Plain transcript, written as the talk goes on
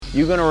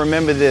you're going to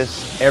remember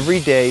this every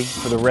day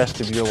for the rest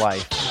of your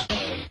life.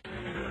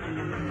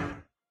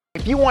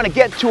 If you want to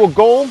get to a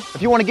goal,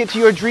 if you want to get to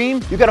your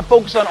dream, you got to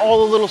focus on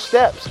all the little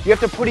steps. You have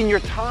to put in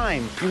your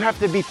time. You have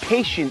to be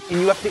patient, and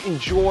you have to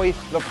enjoy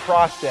the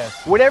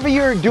process. Whatever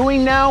you're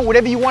doing now,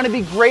 whatever you want to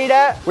be great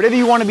at, whatever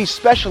you want to be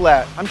special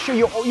at, I'm sure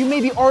you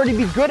maybe already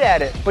be good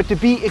at it, but to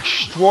be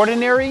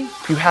extraordinary,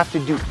 you have to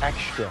do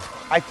extra.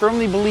 I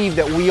firmly believe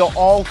that we are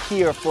all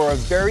here for a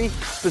very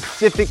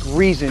specific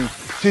reason,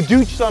 to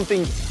do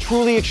something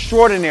truly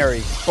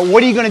extraordinary. But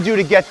what are you going to do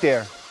to get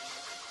there?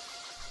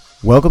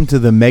 Welcome to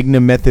the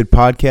Megna Method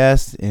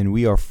podcast, and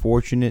we are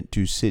fortunate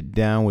to sit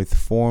down with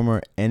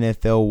former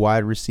NFL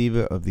wide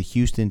receiver of the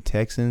Houston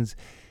Texans,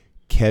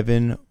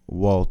 Kevin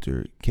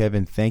Walter.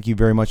 Kevin, thank you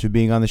very much for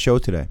being on the show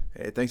today.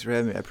 Hey, thanks for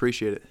having me. I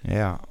appreciate it.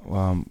 Yeah,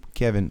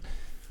 Kevin,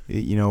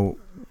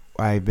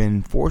 I've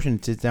been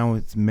fortunate to sit down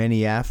with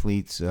many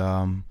athletes.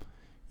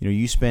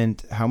 You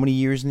spent how many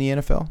years in the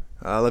NFL?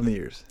 11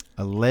 years.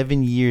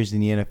 11 years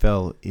in the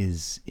NFL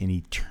is an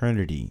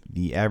eternity.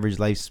 The average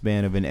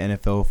lifespan of an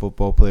NFL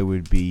football player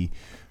would be,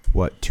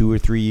 2 or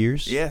 3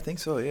 years? Yeah, I think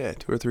so, yeah,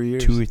 2 or 3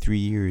 years. 2 or 3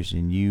 years,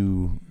 and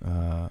you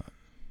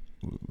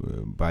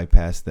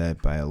bypassed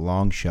that by a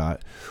long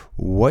shot.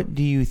 What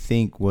do you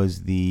think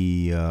was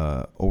the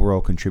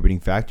overall contributing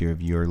factor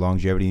of your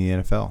longevity in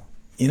the NFL?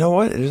 You know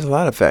what? There's a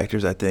lot of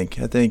factors, I think.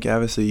 I think,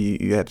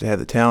 obviously, you have to have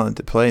the talent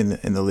to play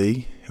in the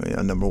league,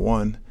 number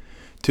one.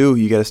 2,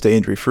 you got to stay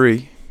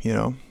injury-free.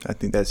 I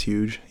think that's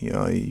huge.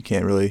 You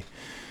can't really,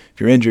 if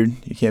you're injured,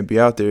 you can't be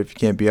out there. If you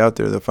can't be out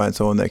there, they'll find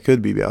someone that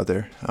could be out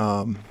there.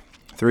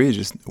 3 is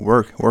just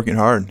working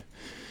hard.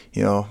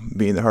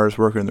 Being the hardest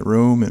worker in the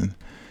room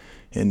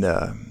and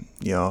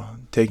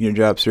taking your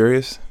job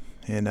serious.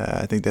 And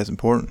I think that's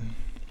important.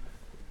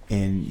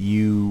 And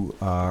you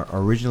are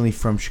originally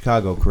from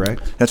Chicago,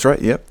 correct? That's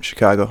right. Yep,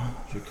 Chicago,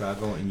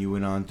 and you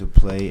went on to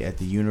play at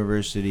the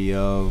University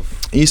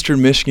of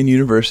Eastern Michigan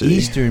University.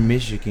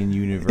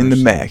 In the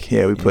MAC.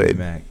 Yeah, we played. In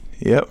the MAC.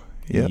 Yep.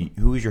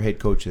 Who was your head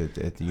coach at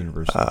the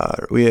university?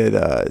 We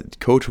had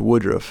Coach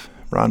Woodruff,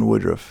 Ron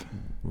Woodruff.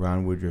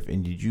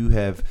 And did you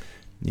have,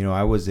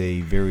 I was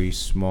a very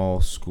small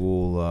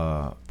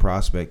school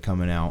prospect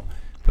coming out.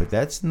 But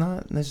that's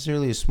not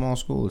necessarily a small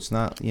school. It's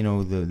not, the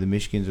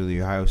Michigans or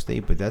the Ohio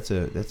State, but that's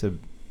a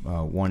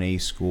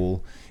 1A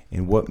school.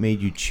 And what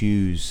made you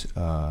choose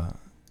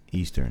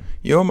Eastern?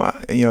 Growing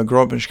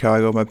up in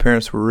Chicago, my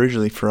parents were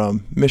originally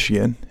from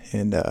Michigan,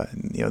 and I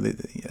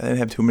didn't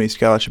have too many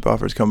scholarship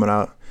offers coming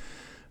out.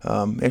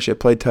 Actually, I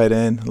played tight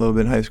end a little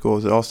bit in high school. I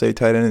was an all-state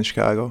tight end in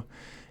Chicago,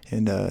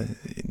 and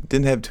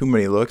didn't have too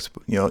many looks.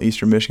 But,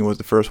 Eastern Michigan was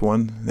the first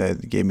one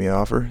that gave me an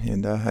offer,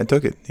 and I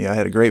took it. I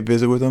had a great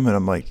visit with them, and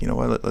I'm like,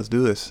 let's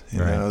do this.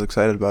 And right. I was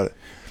excited about it.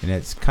 And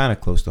it's kind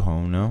of close to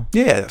home, no?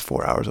 Yeah,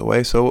 4 hours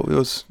away, so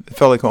it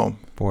felt like home.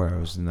 4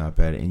 hours is not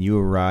bad. And you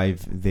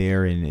arrive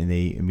there, and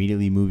they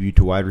immediately move you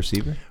to wide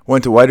receiver?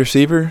 Went to wide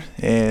receiver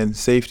and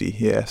safety,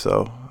 yeah.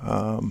 So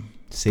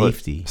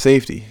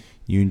Safety.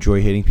 You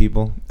enjoy hitting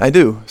people? I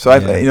do. So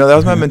that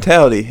was my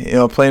mentality.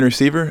 Playing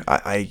receiver,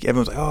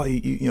 everyone's like, oh,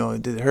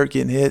 did it hurt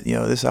getting hit?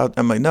 This out.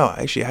 I'm like, no,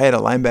 actually, I had a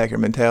linebacker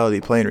mentality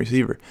playing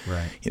receiver.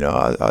 Right.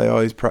 I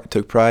always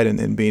took pride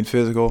in being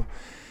physical,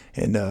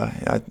 and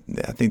I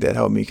think that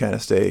helped me kind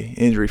of stay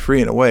injury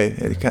free in a way.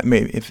 If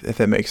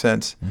that makes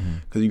sense,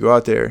 because you go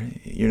out there,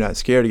 you're not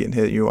scared of getting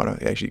hit. You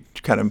want to actually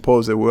kind of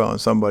impose their will on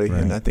somebody,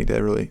 right. And I think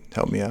that really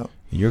helped me out.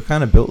 You're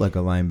kind of built like a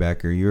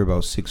linebacker. You're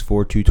about 6'4",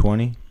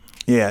 220.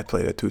 Yeah, I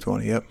played at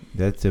 220, yep.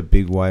 That's a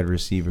big wide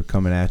receiver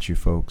coming at you,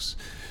 folks.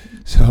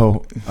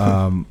 So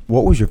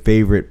what was your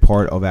favorite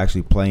part of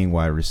actually playing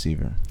wide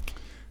receiver?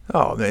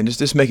 Oh, man,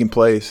 just making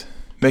plays.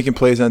 Making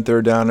plays on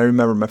third down. I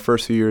remember my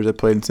first few years I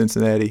played in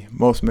Cincinnati.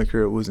 Most of my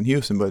career was in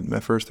Houston, but my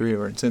first 3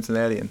 were in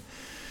Cincinnati.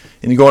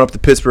 And going up to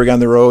Pittsburgh on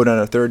the road on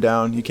a third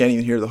down, you can't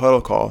even hear the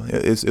huddle call.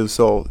 It was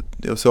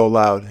so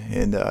loud.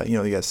 And,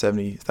 you got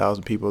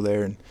 70,000 people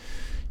there, and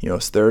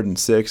it's 3rd and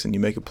 6, and you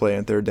make a play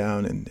on third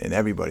down, and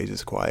everybody's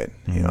just quiet.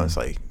 Mm-hmm. It's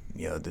like,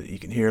 you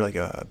can hear like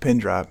a pin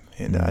drop,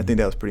 and I think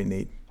that was pretty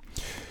neat.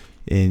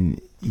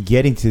 And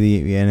getting to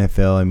the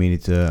NFL,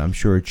 it's I'm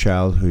sure a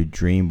childhood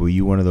dream. Were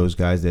you one of those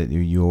guys that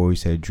you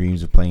always had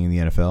dreams of playing in the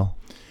NFL?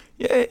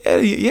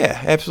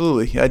 Yeah,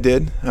 absolutely, I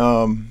did.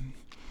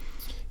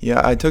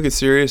 I took it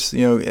serious,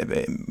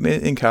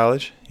 in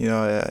college,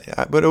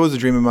 but it was a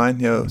dream of mine.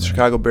 Right.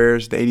 Chicago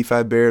Bears, the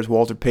 '85 Bears,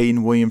 Walter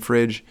Payton, William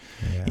Fridge,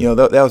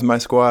 that was my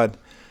squad,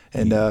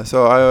 and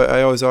so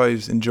I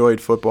always enjoyed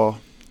football,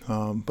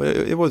 but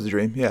it was a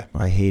dream. Yeah,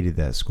 I hated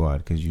that squad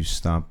because you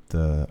stomped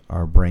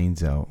our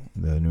brains out,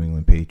 the New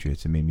England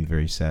Patriots. It made me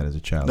very sad as a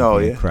child.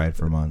 I cried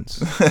for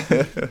months.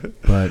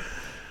 But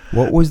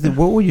what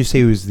would you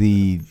say was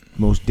the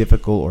most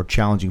difficult or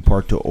challenging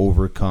part to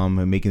overcome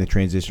in making the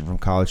transition from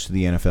college to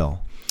the NFL?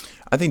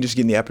 I think just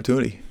getting the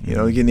opportunity,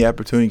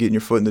 getting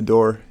your foot in the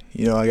door.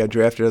 I got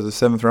drafted as a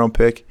 7th round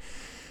pick,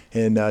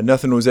 and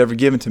nothing was ever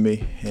given to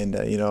me. And,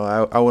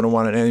 I wouldn't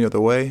want it any other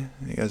way,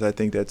 because I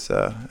think that's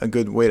a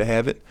good way to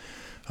have it.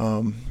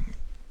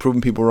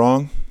 Proving people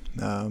wrong,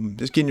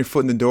 Just getting your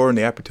foot in the door and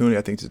the opportunity,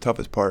 I think, is the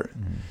toughest part.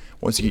 Mm-hmm.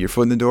 Once you get your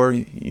foot in the door,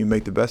 you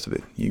make the best of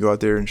it. You go out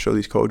there and show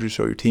these coaches,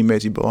 show your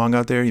teammates you belong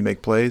out there. You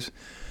make plays,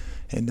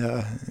 and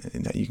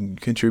you can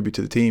contribute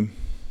to the team.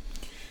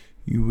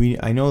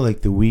 I know,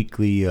 like, the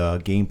weekly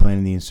game plan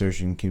and the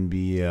insertion can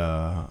be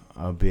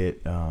a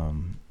bit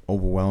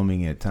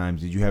overwhelming at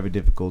times. Did you have a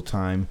difficult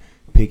time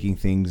picking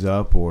things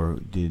up, or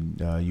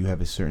did you have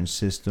a certain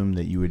system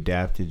that you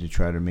adapted to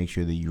try to make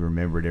sure that you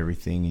remembered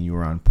everything and you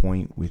were on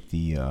point with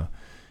the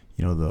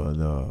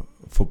the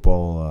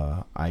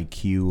football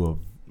IQ of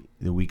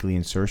the weekly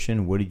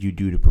insertion? What did you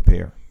do to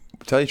prepare?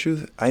 To tell you the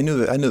truth, I knew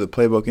the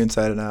playbook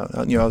inside and out.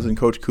 I was in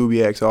Coach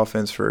Kubiak's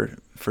offense for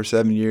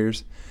 7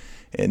 years,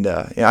 and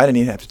I didn't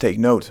even have to take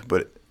notes,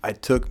 but I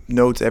took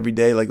notes every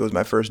day like it was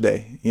my first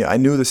day. I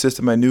knew the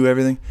system, I knew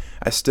everything.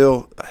 I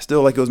still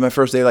like it was my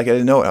first day, like I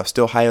didn't know it. I was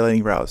still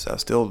highlighting routes. I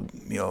was still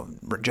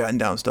jotting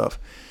down stuff.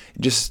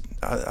 Just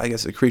I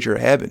guess a creature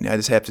of habit. I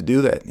just have to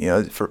do that.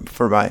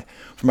 For my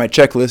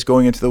checklist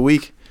going into the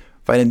week.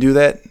 If I didn't do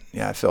that,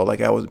 I felt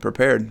like I wasn't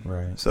prepared.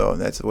 Right. So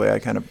that's the way I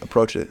kind of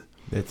approach it.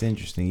 That's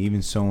interesting.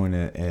 Even someone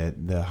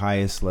at the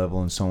highest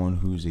level and someone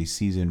who's a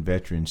seasoned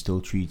veteran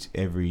still treats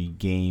every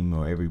game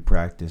or every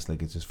practice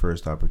like it's his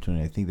first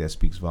opportunity. I think that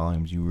speaks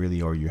volumes. You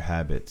really are your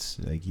habits.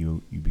 Like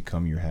you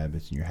become your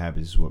habits, and your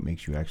habits is what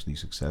makes you actually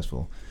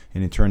successful.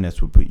 And in turn,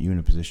 that's what put you in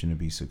a position to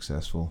be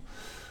successful.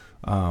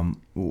 I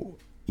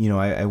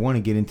want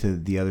to get into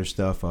the other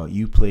stuff.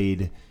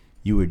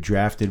 You were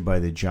drafted by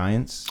the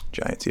Giants.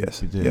 Giants, yes.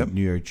 The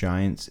New York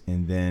Giants.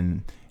 And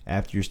then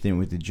after your stint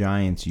with the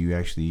Giants, you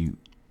actually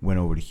went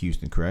over to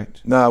Houston,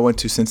 correct? No, I went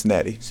to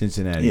Cincinnati.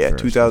 Yeah,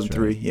 first,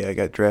 2003. Right. Yeah, I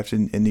got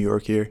drafted in New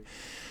York here.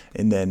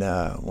 And then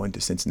went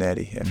to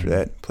Cincinnati after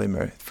that. Played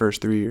my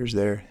first 3 years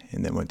there,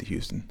 and then went to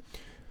Houston.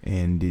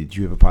 And did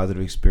you have a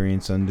positive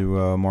experience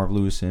under Marv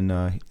Lewis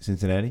in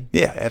Cincinnati?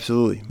 Yeah,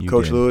 absolutely.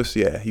 Coach Lewis,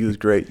 yeah, he was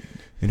great.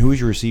 And who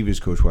was your receivers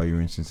coach while you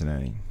were in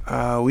Cincinnati?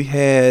 We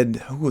had,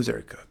 who was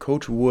our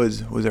Coach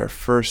Woods was our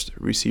first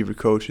receiver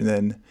coach, and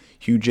then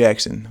Hugh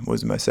Jackson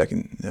was my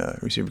second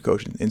receiver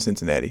coach in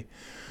Cincinnati.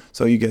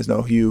 So you guys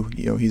know Hugh.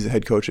 He's the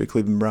head coach at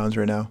Cleveland Browns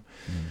right now.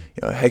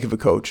 A heck of a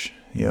coach.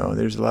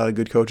 There's a lot of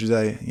good coaches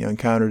I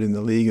encountered in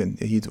the league, and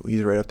he's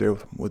right up there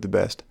with the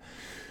best.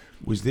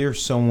 Was there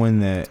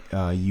someone that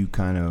you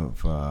kind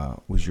of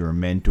was your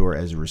mentor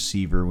as a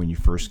receiver when you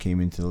first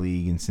came into the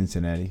league in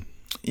Cincinnati?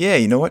 Yeah,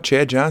 you know what,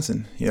 Chad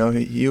Johnson.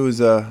 He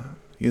was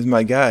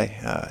my guy.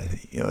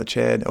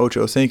 Chad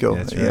Ochocinco.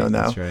 That's right.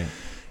 Now. That's right.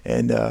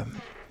 And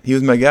he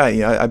was my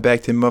guy. I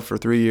backed him up for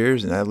 3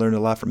 years, and I learned a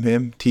lot from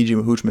him. T.J.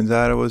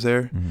 Mahuch-Manzada was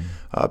there.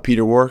 Mm-hmm.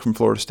 Peter Warrick from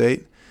Florida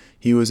State,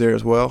 he was there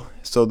as well.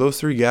 So those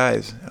three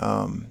guys,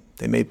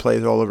 they made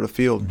plays all over the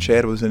field. Mm-hmm.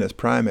 Chad was in his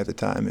prime at the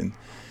time, and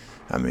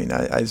I mean,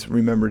 I just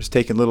remember just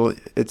taking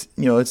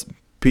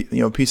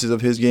pieces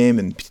of his game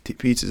and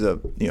pieces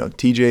of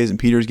TJ's and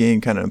Peter's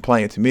game, kind of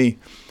applying it to me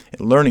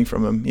and learning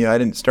from him. I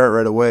didn't start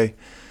right away,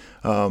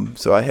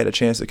 so I had a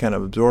chance to kind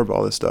of absorb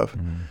all this stuff.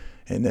 Mm-hmm.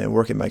 And then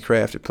working my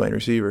craft at playing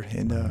receiver.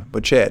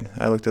 But Chad,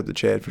 I looked up to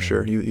Chad for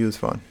sure. He was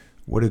fun.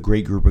 What a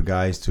great group of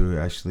guys to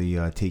actually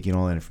take in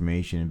all that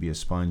information and be a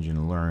sponge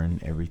and learn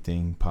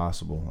everything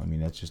possible. I mean,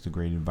 that's just a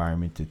great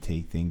environment to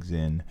take things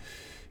in.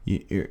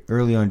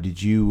 Early on,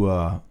 did you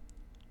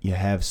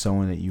have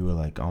someone that you were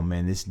like, oh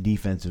man, this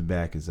defensive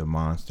back is a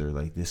monster.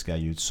 Like this guy,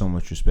 you had so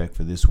much respect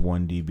for this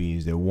one DB.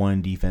 Is there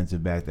one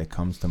defensive back that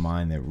comes to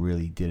mind that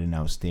really did an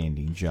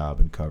outstanding job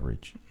in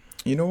coverage?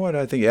 You know what?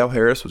 I think Al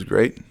Harris was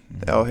great.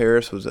 Mm-hmm. Al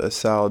Harris was a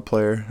solid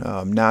player.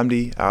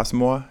 Nnamdi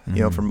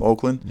Asomugha, from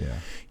Oakland. Yeah.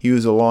 He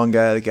was a long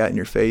guy that got in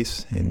your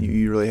face, and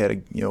you really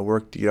had to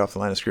work to get off the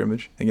line of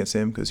scrimmage against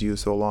him because he was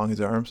so long, his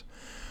arms.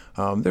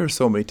 There were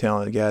so many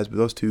talented guys, but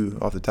those two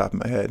off the top of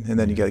my head. And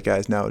then you got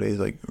guys nowadays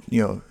like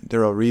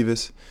Darrelle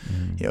Revis.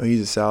 Mm-hmm.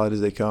 He's as solid as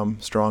they come,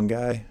 strong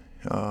guy.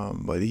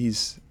 But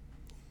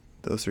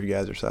those three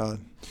guys are solid.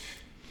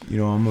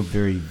 I'm a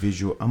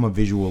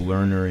visual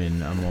learner,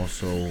 and I'm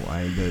also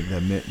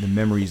the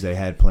memories that I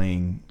had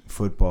playing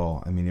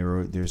football. I mean,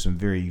 there's some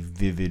very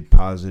vivid,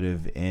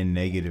 positive and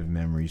negative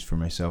memories for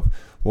myself.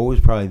 What was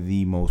probably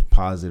the most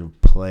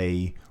positive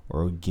play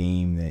or a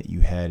game that you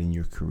had in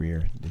your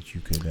career that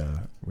you could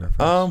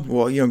reference?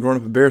 Growing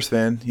up a Bears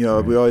fan,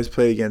 right. We always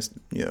played against,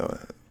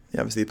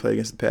 obviously played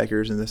against the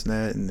Packers and this and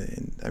that.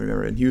 And I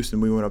remember in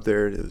Houston, we went up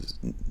there, it was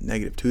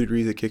 -2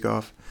 degrees at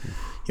kickoff.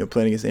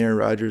 Playing against Aaron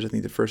Rodgers, I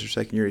think the first or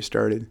second year he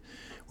started,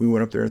 we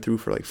went up there and threw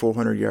for like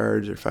 400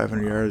 yards or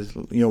 500 yards.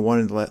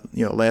 One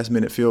last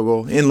minute field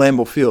goal in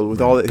Lambeau Field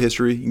with all that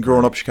history. And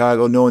growing up in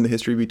Chicago, knowing the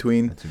history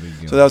between, that's a big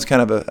deal. So that was kind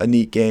of a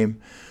neat game.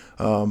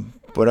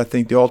 But I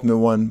think the ultimate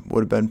one would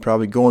have been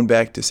probably going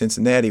back to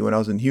Cincinnati when I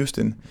was in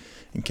Houston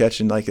and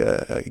catching like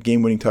a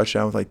game-winning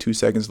touchdown with like 2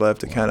 seconds left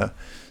to kind of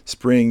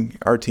spring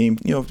our team,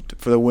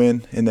 for the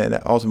win. And then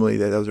ultimately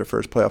that was our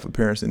first playoff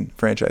appearance in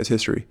franchise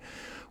history,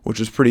 which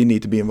was pretty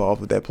neat to be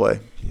involved with that play.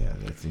 Yeah,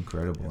 that's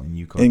incredible. And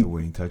you caught the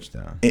winning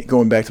touchdown.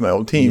 Going back to my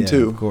old team,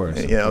 too. Of course.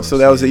 So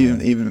that was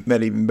even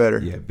better.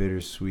 Yeah,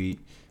 bittersweet.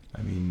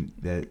 I mean,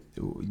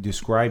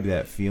 describe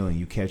that feeling.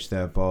 You catch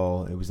that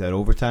ball. It was that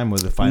overtime or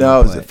the final No, play?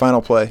 it was the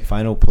final play.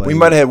 Final play. We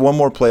might have had one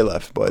more play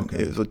left, but Okay.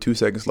 it was with 2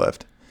 seconds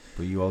left.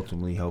 But you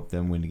ultimately helped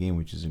them win the game,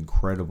 which is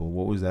incredible.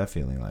 What was that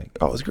feeling like?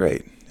 Oh, it was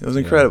great. It was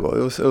incredible.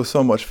 It was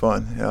so much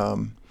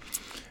fun.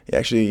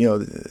 Actually, a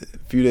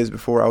few days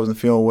before I wasn't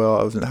feeling well.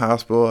 I was in the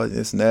hospital,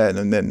 this and that,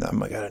 and then I'm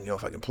like, I don't know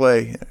if I can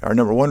play. Our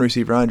number one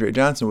receiver, Andre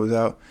Johnson, was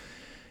out,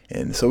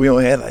 and so we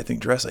only had, I think,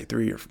 dressed like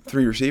three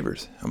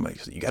receivers. I'm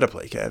like, you got to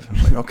play, Kev.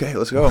 I'm like, okay,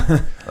 let's go,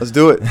 let's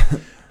do it.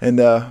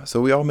 And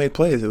so we all made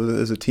plays. It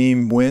was a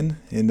team win,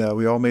 and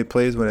we all made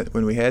plays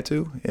when we had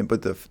to.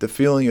 But the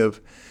feeling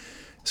of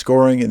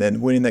scoring and then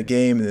winning that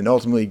game, and then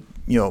ultimately,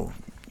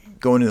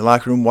 going in the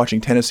locker room, watching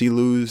Tennessee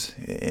lose,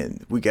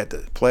 and we got the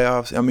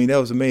playoffs. I mean, that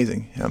was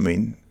amazing. I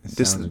mean,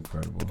 just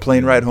the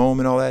plane ride home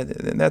and all that,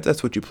 and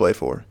that's what you play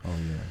for. Oh,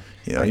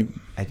 yeah.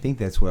 I think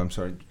that's what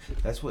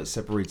that's what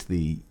separates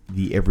the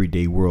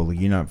everyday world. Like,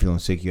 you're not feeling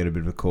sick, you got a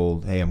bit of a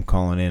cold. Hey, I'm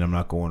calling in, I'm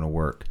not going to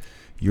work.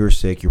 You're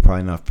sick, you're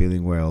probably not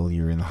feeling well,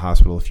 you're in the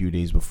hospital a few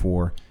days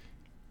before,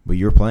 but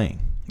you're playing.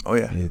 Oh,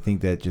 yeah. I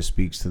think that just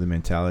speaks to the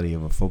mentality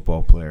of a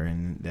football player,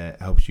 and that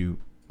helps you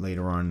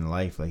later on in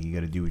life. Like, you got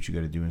to do what you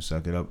got to do and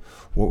suck it up.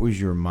 What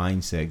was your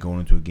mindset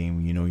going into a game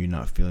when you're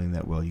not feeling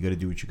that well? You got to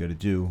do what you got to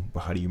do, but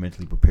how do you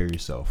mentally prepare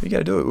yourself? You got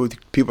to do it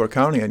with people are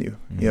counting on you.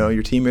 Mm-hmm.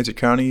 Your teammates are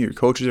counting you, your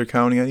coaches are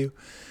counting on you.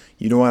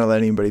 You don't want to let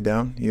anybody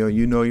down.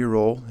 You know your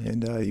role,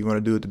 and you want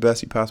to do it the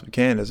best you possibly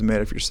can. Doesn't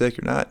matter if you're sick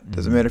or not.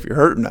 Doesn't matter if you're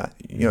hurt or not.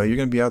 You're going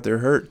to be out there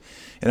hurt,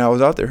 and I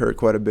was out there hurt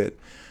quite a bit.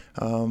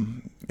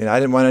 And I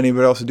didn't want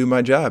anybody else to do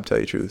my job, to tell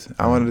you the truth.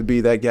 I wanted to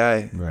be that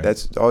guy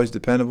that's always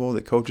dependable,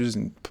 that coaches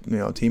and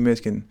teammates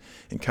can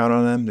count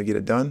on them to get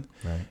it done.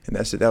 Right. And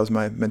that's it. That was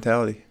my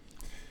mentality.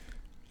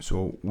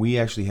 So we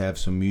actually have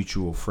some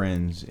mutual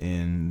friends,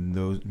 and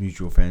those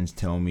mutual friends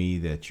tell me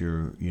that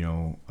you're,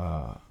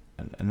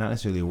 not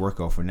necessarily a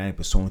workout fanatic,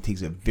 but someone who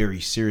takes it very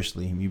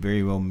seriously. I mean, you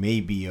very well may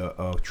be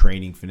a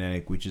training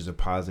fanatic, which is a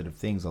positive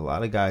thing. A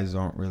lot of guys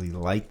aren't really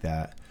like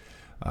that.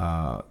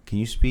 Can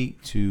you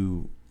speak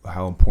to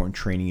how important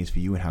training is for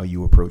you and how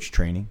you approach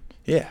training?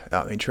 Yeah,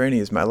 I mean, training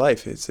is my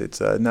life.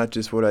 It's not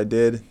just what I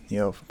did,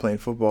 playing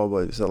football,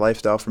 but it's a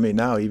lifestyle for me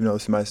now. Even though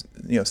it's my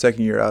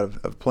second year out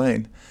of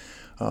playing,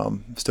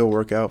 still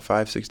work out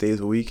 5-6 days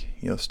a week.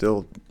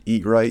 Still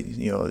eat right.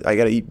 I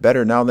got to eat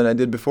better now than I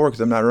did before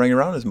because I'm not running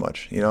around as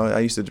much. I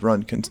used to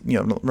run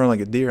like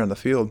a deer on the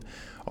field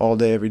all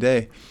day, every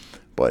day.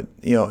 But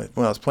when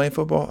I was playing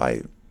football,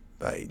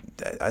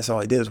 that's all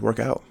I did was work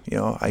out.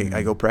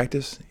 I go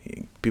practice.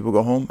 People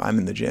go home. I'm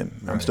in the gym.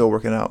 Right. I'm still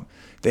working out.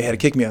 They had to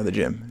kick me out of the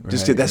gym.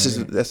 That's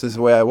just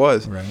the way I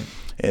was. Right.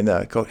 And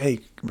coach, hey,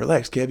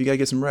 relax, Kev. You gotta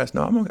get some rest.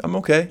 No, I'm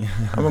okay.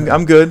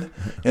 I'm good.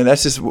 And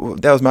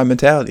that was my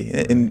mentality.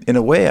 In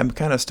a way, I'm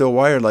kind of still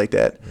wired like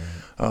that.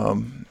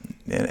 Right.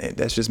 And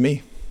that's just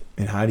me.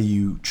 And how do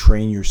you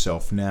train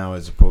yourself now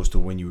as opposed to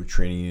when you were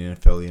training in the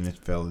NFL? The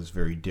NFL is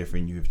very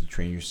different. You have to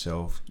train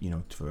yourself,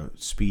 for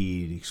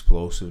speed,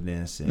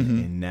 explosiveness,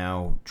 and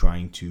now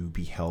trying to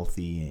be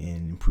healthy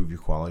and improve your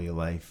quality of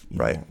life.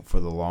 For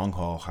the long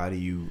haul,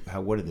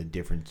 what are the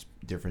different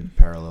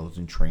parallels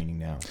in training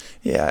now?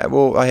 Yeah,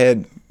 well,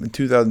 in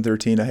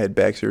 2013, I had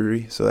back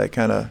surgery, so that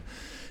kind of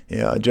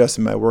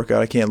adjusted my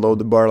workout. I can't load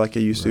the bar like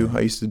I used to.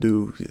 I used to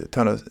do a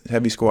ton of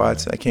heavy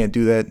squats. I can't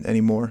do that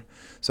anymore.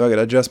 So I got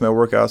to adjust my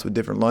workouts with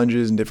different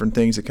lunges and different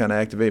things to kind of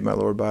activate my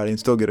lower body and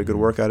still get a good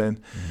workout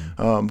in.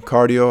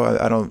 Cardio,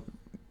 I don't,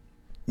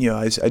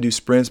 I do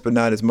sprints, but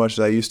not as much as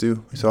I used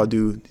to. So I'll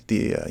do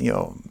the,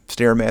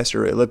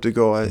 Stairmaster,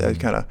 elliptical. I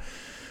kind of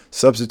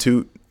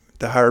substitute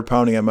the hard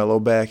pounding on my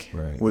low back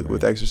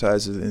with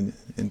exercises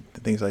and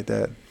things like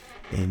that.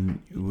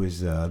 And was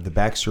the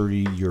back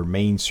surgery your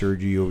main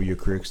surgery over your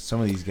career? 'Cause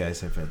some of these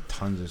guys have had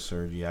tons of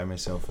surgery. I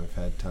myself have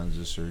had tons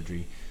of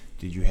surgery.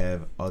 Did you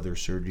have other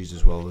surgeries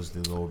as well as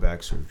the lower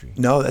back surgery?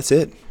 No, that's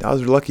it. I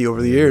was lucky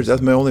over the years. That's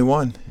my only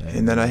one.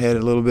 And then I had a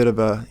little bit of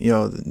the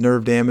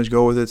nerve damage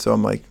go with it. So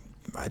I'm like,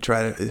 I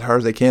tried as hard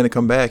as I can to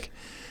come back,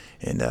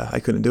 and I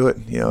couldn't do it.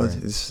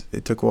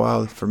 It took a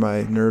while for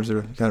my nerves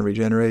to kind of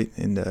regenerate,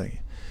 and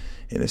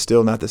it's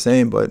still not the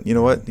same. But you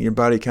know what? Your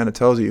body kind of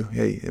tells you,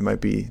 hey, this might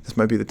be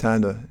the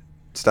time to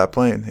stop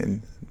playing.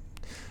 And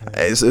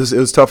it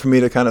was tough for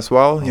me to kind of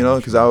swallow,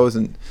 because I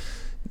wasn't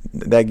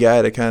that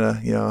guy to kind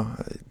of,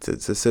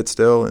 to sit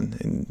still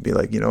and be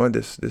like,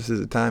 this is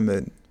a time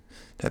that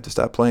I have to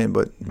stop playing,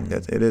 but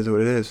it is what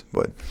it is.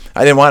 But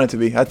I didn't want it to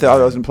be. I thought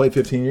I was going to play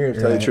 15 years,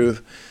 to tell you the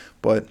truth.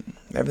 But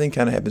everything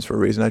kind of happens for a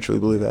reason. I truly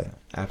believe that.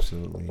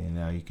 Absolutely. And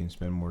now you can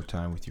spend more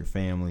time with your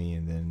family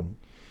and then,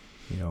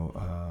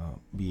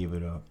 be able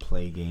to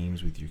play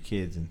games with your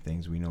kids and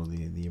things. We know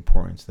the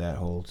importance that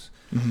holds.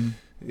 Mm-hmm.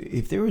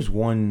 If there was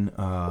one,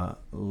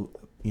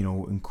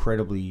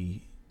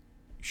 incredibly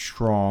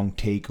strong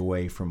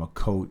takeaway from a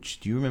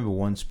coach, do you remember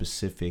one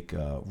specific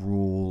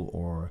rule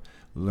or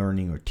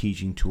learning or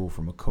teaching tool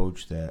from a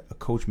coach that a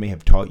coach may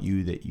have taught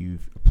you that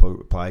you've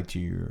applied to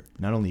your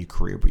not only your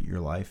career but your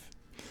life?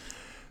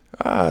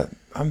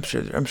 I'm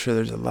sure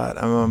there's a lot.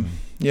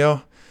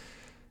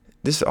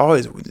 this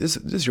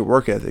is your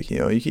work ethic.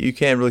 You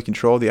can't really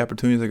control the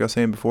opportunities, like I was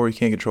saying before. You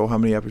can't control how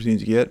many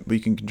opportunities you get, but you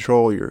can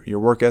control your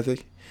work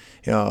ethic.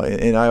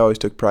 And I always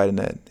took pride in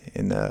that,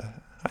 and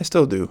I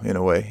still do in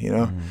a way.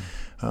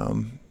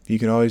 You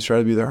can always try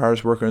to be the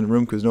hardest worker in the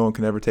room because no one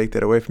can ever take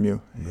that away from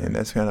you, and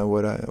that's kind of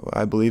what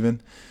I believe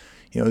in.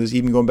 Just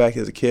even going back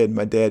as a kid,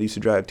 my dad used to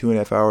drive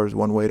 2.5 hours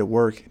one way to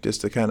work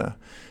just to kind of,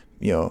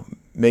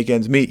 make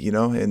ends meet.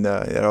 And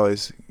it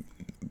always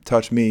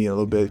touched me a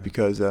little bit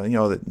because that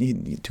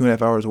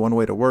 2.5 hours one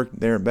way to work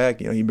there and back.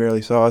 He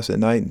barely saw us at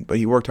night, but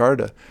he worked hard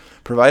to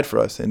provide for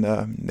us, and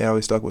that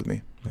always stuck with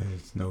me.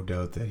 There's no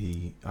doubt that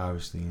he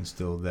obviously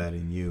instilled that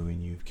in you,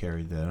 and you've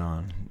carried that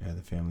on as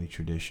a family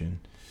tradition.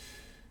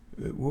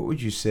 What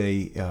would you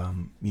say,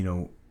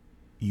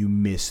 you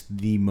miss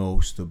the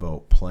most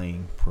about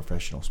playing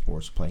professional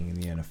sports, playing in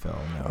the NFL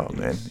nowadays? Oh,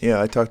 man.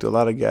 Yeah, I talk to a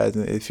lot of guys,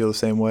 and they feel the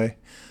same way.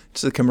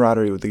 Just the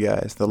camaraderie with the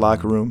guys, the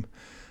locker room.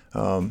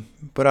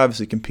 But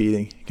obviously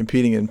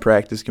competing in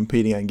practice,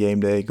 competing on game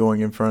day,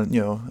 going in front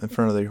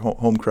of the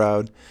home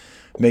crowd,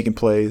 making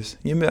plays.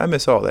 I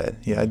miss all that.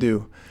 Yeah, I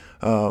do.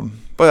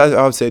 But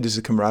I would say just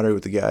the camaraderie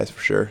with the guys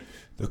for sure.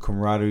 The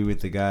camaraderie with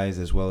the guys,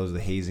 as well as the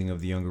hazing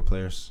of the younger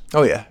players.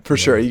 Oh yeah, for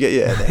sure.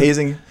 The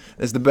hazing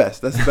is the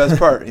best. That's the best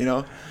part,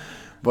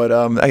 But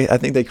I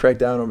think they cracked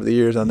down over the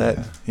years on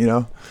that,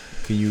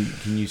 Can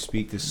you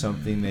speak to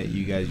something that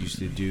you guys used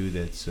to do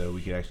that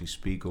we could actually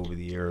speak over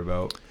the air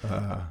about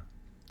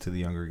to the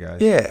younger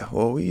guys? Yeah,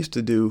 well, we used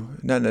to do,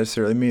 not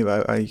necessarily me,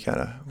 but I kind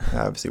of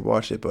obviously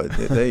watched it, but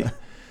they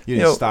You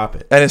didn't stop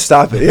it. I didn't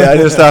stop it. Yeah, I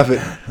didn't stop it.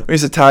 We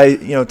used to tie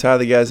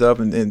the guys up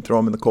and throw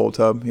them in the cold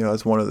tub.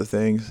 That's one of the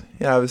things.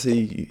 Yeah,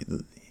 obviously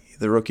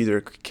the rookies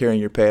are carrying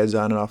your pads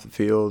on and off the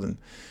field, and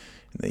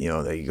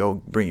they go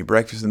bring you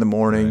breakfast in the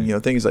morning.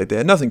 Right. Things like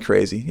that. Nothing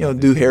crazy. Nothing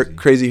Do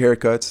crazy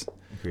haircuts.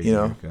 Crazy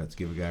haircuts.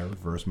 Give a guy a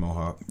reverse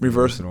mohawk.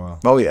 Reverse. Once in a while.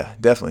 Oh yeah,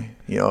 definitely.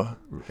 How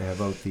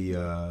about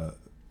the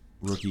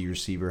rookie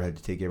receiver had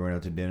to take everyone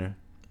out to dinner?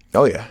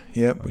 Oh yeah,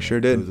 we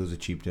sure did. Those are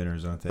cheap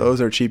dinners, aren't they? Those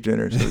are cheap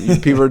dinners.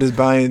 People are just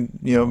buying,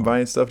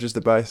 buying stuff just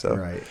to buy stuff.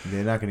 Right.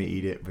 They're not going to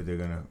eat it, but they're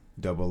going to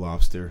double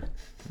lobster.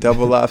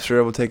 Double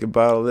lobster. We'll take a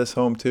bottle of this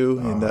home too,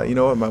 and you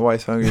know what? My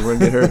wife's hungry. We're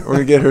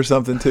gonna get her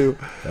something too.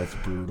 That's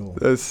brutal.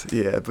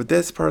 But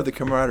that's part of the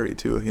camaraderie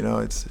too.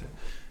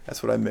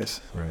 That's what I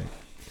miss. Right.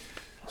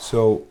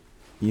 So,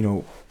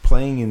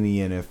 playing in the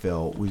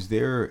NFL, was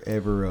there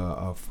ever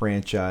a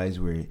franchise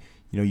where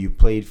you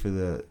played for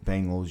the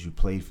Bengals, you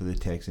played for the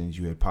Texans,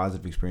 you had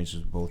positive experiences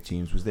with both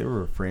teams? Was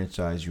there a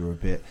franchise you were a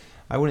bit,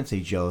 I wouldn't say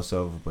jealous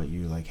of, but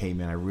you're like, hey,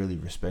 man, I really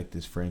respect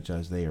this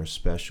franchise. They are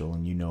special,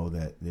 and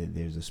that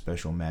there's a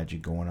special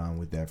magic going on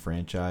with that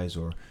franchise?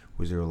 Or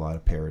was there a lot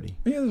of parity?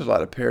 Yeah, there's a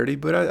lot of parity,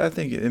 but I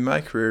think in my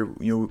career,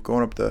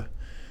 going up to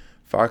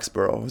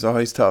Foxborough was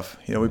always tough.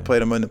 We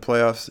played them in the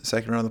playoffs, the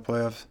second round of the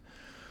playoffs,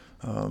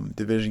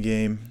 division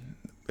game.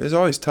 It was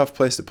always a tough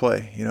place to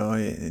play,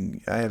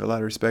 and I have a lot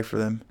of respect for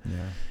them.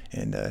 Yeah.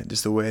 And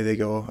just the way they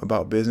go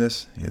about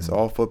business. Mm-hmm. It's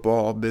all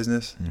football, all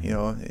business.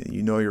 Mm-hmm.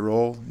 You know your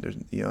role.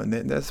 And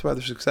that's why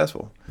they're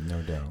successful.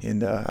 No doubt.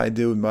 And I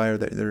do admire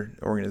their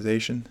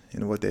organization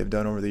and what they've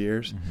done over the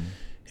years.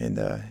 Mm-hmm.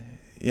 And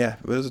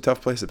it was a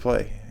tough place to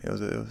play. It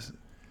was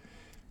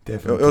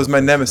definitely. It was my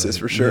nemesis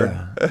for sure.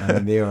 Yeah.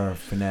 They are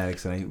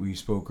fanatics, and we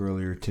spoke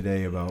earlier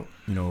today about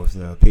if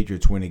the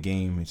Patriots win a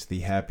game, it's the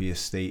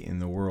happiest state in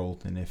the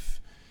world, and if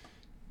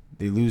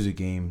they lose a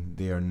game,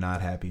 they are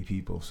not happy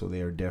people. So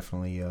they are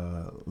definitely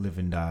live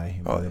and die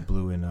by the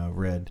blue and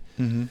red.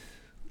 Mm-hmm.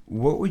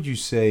 What would you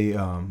say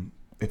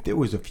if there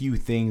was a few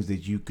things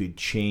that you could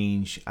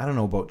change? I don't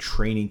know about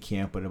training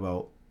camp, but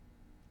about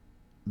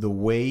the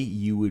way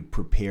you would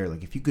prepare.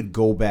 Like if you could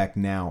go back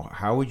now,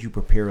 how would you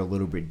prepare a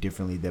little bit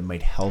differently that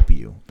might help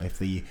you? If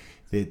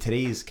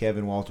today's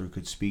Kevin Walter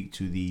could speak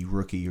to the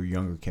rookie or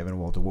younger Kevin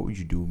Walter, what would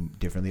you do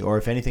differently, or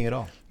if anything at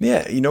all?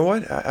 Yeah, you know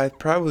what? I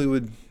probably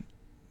would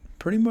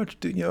pretty much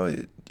do.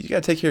 You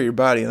got to take care of your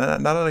body. Not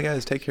a lot of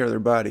guys take care of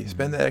their body.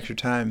 Spend that extra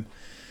time,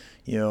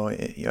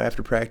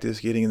 after practice,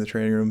 getting in the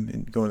training room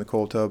and going to the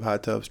cold tub,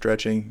 hot tub,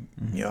 stretching.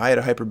 Mm-hmm. I had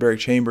a hyperbaric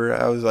chamber.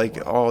 I was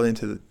all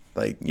into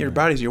your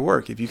body's your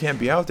work. If you can't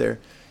be out there,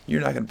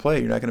 you're not going to play.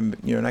 You're not going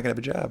to have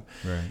a job.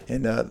 Right.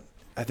 And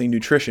I think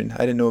nutrition. I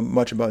didn't know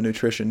much about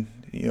nutrition.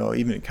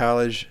 Even in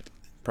college,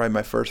 probably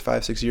my first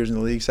 5-6 years in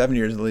the league, 7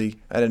 years in the league,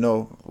 I didn't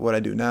know what I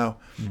do now.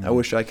 Mm-hmm. I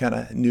wish I kind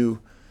of knew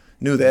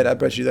that. I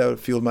bet you that would have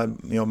fueled my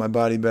my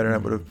body better, and I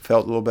would have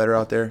felt a little better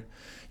out there.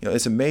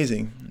 It's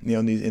amazing.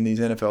 In these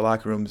NFL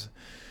locker rooms,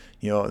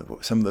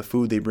 some of the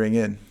food they bring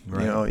in.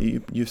 Right.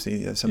 You've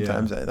seen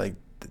sometimes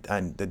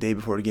the day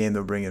before the game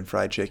they'll bring in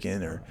fried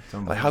chicken, or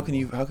how can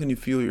you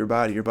fuel your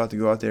body? You're about to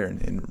go out there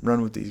and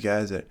run with these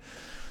guys that.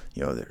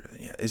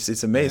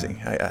 It's amazing.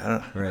 Yeah. I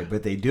don't know. Right,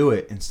 but they do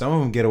it, and some of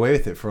them get away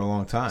with it for a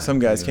long time. Some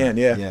guys can,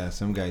 yeah. Yeah,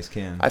 some guys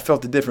can. I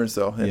felt the difference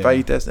though. If I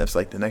eat that, that's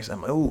like the next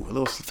time. Felt a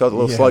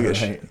little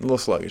sluggish, right. A little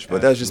sluggish.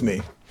 But that's just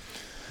me.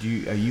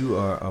 Are you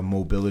a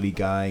mobility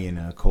guy and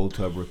a cold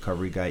tub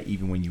recovery guy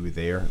even when you were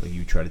there? Like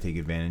you try to take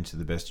advantage to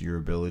the best of your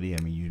ability?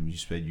 I mean, you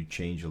said you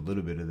changed a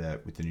little bit of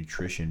that with the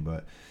nutrition,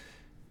 but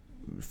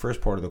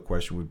first part of the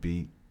question would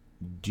be,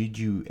 did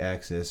you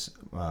access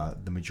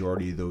the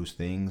majority of those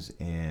things?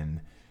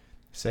 And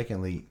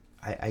secondly,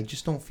 I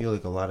just don't feel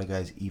like a lot of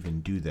guys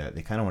even do that.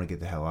 They kind of want to get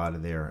the hell out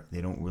of there.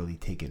 They don't really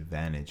take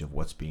advantage of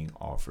what's being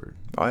offered.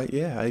 I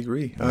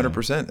agree,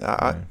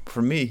 100%.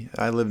 For me,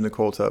 I live in the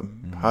cold tub,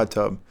 hot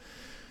tub,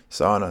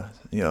 sauna.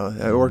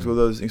 I worked with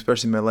those,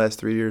 especially my last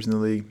 3 years in the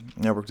league.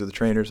 I worked with the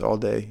trainers all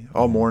day,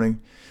 all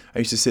morning. I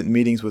used to sit in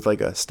meetings with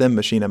like a stem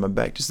machine on my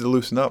back just to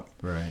loosen up.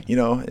 Right.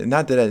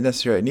 Not that I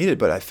necessarily needed,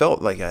 but I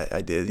felt like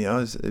I did.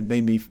 It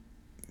made me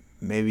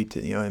maybe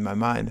in my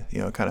mind,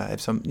 kind of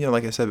have some,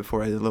 like I said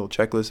before, I had a little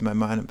checklist in my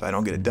mind. If I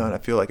don't get it done, I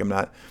feel like I'm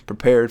not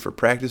prepared for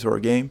practice or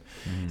a game.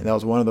 And that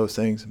was one of those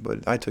things.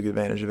 But I took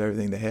advantage of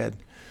everything they had.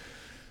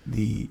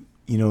 The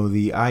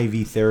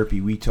IV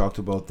therapy, we talked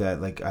about that.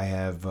 Like I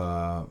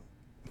have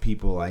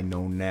people I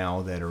know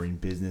now that are in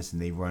business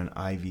and they run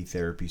IV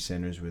therapy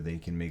centers where they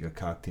can make a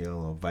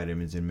cocktail of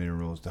vitamins and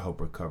minerals to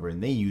help recover,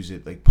 and they use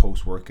it like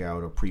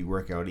post-workout or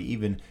pre-workout,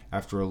 even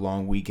after a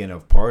long weekend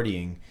of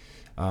partying.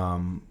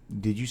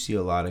 Did you see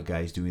a lot of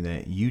guys doing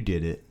that? You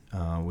did it.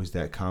 Was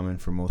that common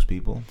for most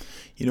people?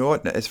 You know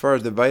what? As far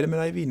as the vitamin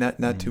IV,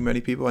 not too many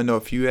people. I know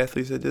a few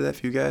athletes that did that, a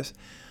few guys.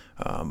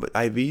 But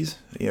IVs,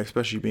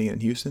 especially being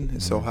in Houston,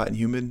 it's so hot and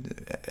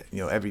humid.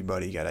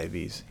 Everybody got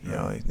IVs.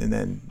 And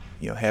then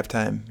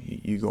halftime,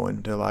 you go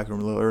into the locker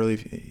room a little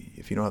early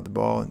if you don't have the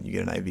ball, and you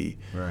get an IV.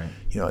 Right.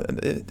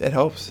 It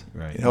helps.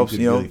 Right. It helps.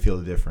 You really feel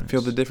the difference.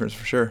 Feel the difference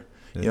for sure.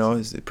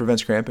 It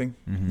prevents cramping.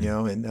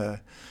 And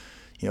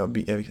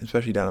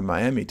especially down in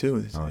Miami too.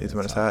 It's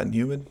when it's hot and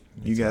humid.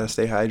 You got to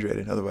stay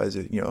hydrated, otherwise,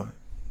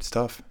 it's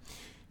tough.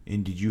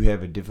 And did you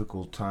have a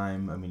difficult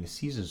time? I mean, the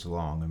season's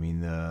long. I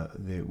mean,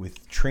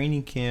 with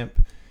training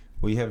camp,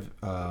 well, you have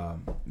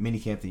mini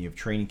camp, then you have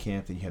training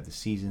camp, then you have the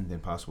season, then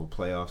possible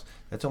playoffs.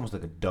 That's almost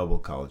like a double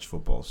college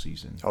football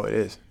season. Oh, it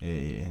is.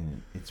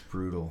 And it's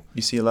brutal.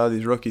 You see a lot of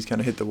these rookies kind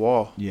of hit the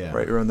wall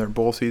right around their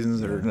bowl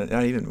seasons, or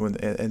not even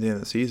at the end of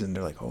the season.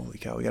 They're like, holy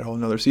cow, we got a whole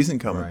another season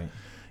coming. Right.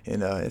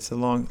 And it's a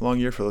long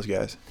year for those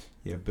guys.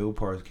 Yeah, Bill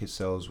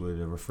Parcells would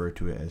refer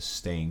to it as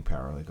staying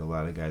power. Like a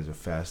lot of guys are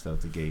fast out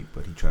the gate,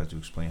 but he tries to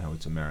explain how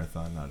it's a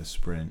marathon, not a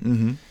sprint.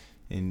 Mm-hmm.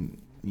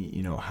 And,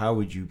 how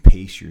would you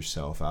pace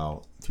yourself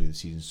out through the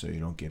season so you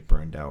don't get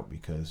burned out?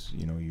 Because,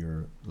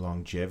 your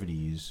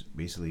longevity is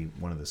basically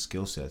one of the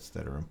skill sets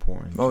that are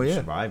important to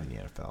survive in the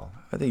NFL.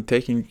 I think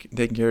taking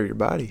care of your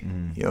body,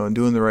 and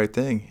doing the right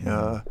thing.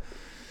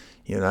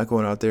 Not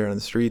going out there on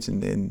the streets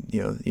and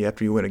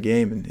after you win a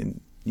game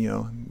and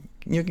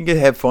you can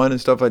have fun and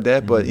stuff like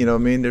that, but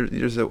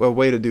there's a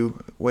way to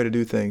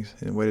do things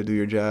and a way to do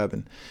your job,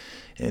 and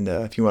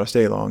if you want to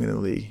stay long in the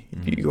league,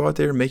 if you go out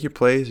there and make your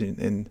plays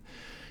and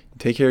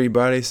take care of your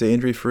body, stay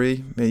injury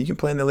free, man, you can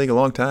play in the league a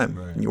long time.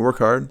 Right. And you work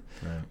hard,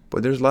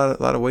 but there's a lot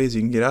of ways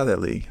you can get out of that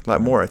league. A lot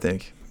more, I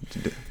think.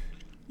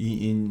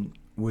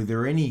 Were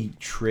there any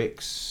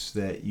tricks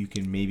that you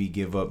can maybe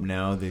give up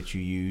now that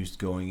you used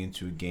going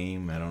into a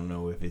game? I don't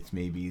know if it's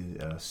maybe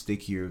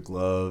stickier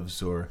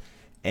gloves or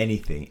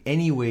anything,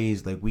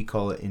 anyways, like we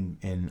call it,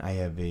 and I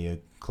have a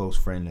close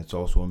friend that's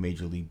also a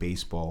Major League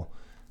Baseball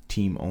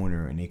team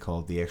owner, and they call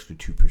it the extra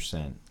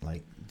 2%,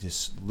 like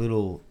just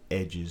little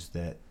edges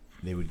that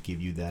they would give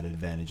you that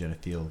advantage on a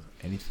field.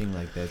 Anything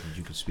like that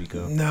you could speak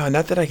of? No,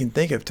 not that I can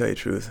think of, to tell you the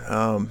truth.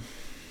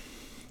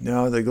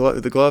 No,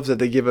 the gloves that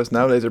they give us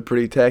nowadays are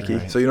pretty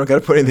tacky, so you don't got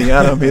to put anything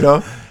on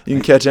them. You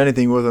can catch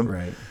anything with them.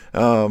 Right.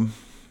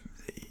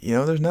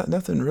 There's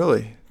nothing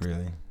really.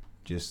 Really.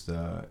 Just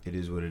it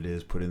is what it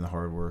is. Put in the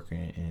hard work,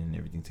 and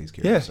everything takes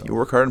care of itself. Yeah, you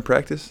work hard in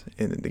practice,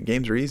 and the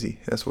games are easy.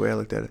 That's the way I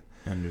looked at it.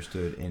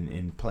 Understood.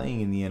 And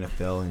playing in the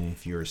NFL, and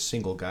if you're a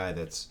single guy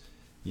that's,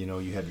 you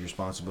have your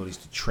responsibilities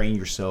to train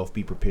yourself,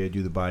 be prepared,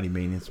 do the body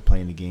maintenance,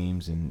 play in the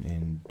games,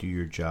 and do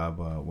your job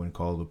when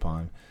called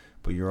upon.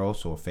 But you're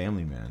also a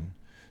family man.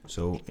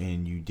 So,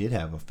 and you did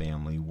have a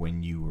family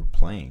when you were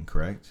playing,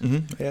 correct?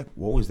 Mm-hmm, yeah.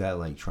 What was that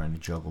like, trying to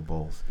juggle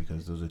both?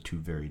 Because those are two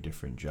very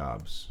different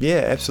jobs.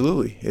 Yeah,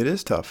 absolutely. It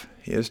is tough.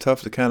 It's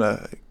tough to kind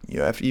of,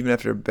 even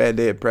after a bad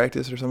day at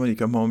practice or something, you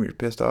come home, you're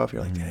pissed off.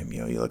 You're like, damn,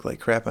 you look like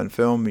crap on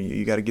film.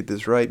 You got to get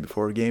this right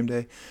before game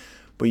day.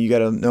 But you got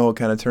to know,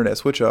 kind of turn that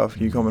switch off.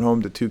 You're coming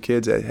home to two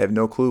kids that have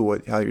no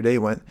clue how your day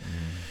went.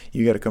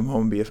 You got to come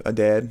home and be a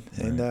dad.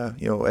 And, at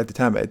the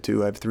time I had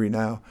two. I have three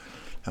now.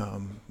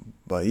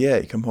 But yeah,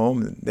 you come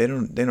home and they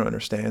don't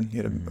understand.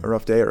 You had a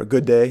rough day or a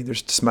good day. They're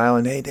just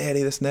smiling, hey,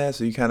 Daddy, this and that.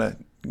 So you got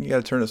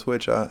to turn the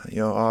switch,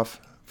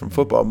 off from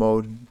football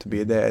mode to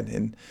be a dad,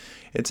 and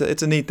it's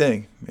a neat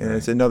thing, and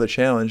it's another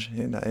challenge,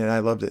 and I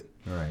loved it.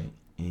 Right,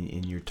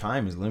 and your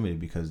time is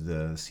limited because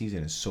the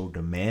season is so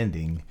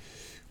demanding.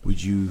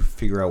 would you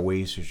figure out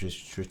ways to just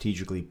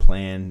strategically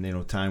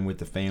plan, time with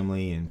the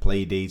family and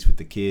play dates with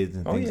the kids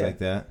and things like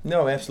that?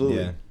 No,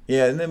 absolutely.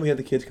 Yeah, and then we had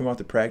the kids come out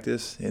to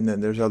practice, and then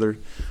there's other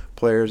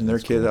players and their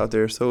kids out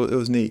there, so it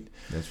was neat.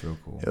 That's real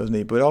cool. It was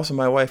neat. But also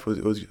my wife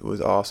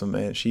was awesome,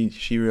 man.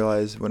 She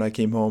realized when I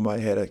came home I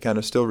had to kind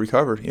of still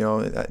recover.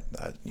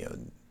 I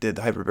did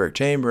the hyperbaric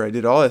chamber. I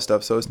did all that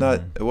stuff. So it's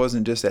not. It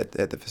wasn't just at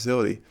the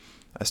facility.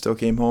 I still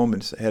came home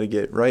and had to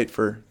get right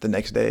for the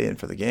next day and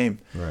for the game.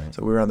 Right.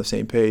 So we were on the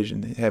same page,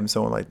 and having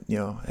someone like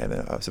having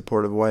a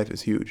supportive wife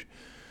is huge.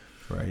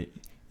 Right.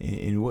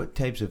 And what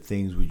types of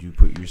things would you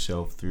put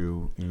yourself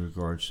through in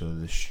regards to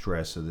the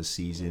stress of the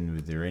season?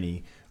 Was there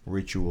any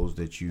rituals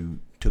that you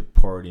took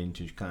part in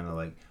to kind of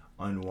like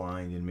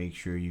unwind and make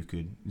sure you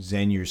could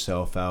zen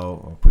yourself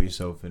out or put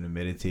yourself in a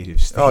meditative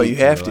state? Oh, you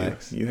have to.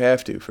 You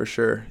have to, for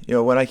sure.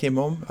 When I came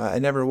home, I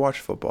never watched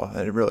football.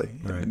 I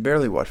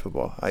barely watched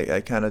football.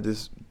 I kind of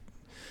just,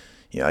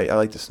 I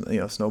like to,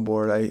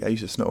 snowboard. I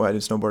used to snow. I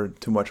didn't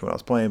snowboard too much when I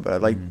was playing, but I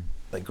like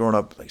growing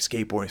up, like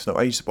skateboarding, snow.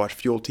 I used to watch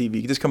Fuel TV.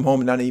 You could just come home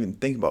and not even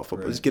think about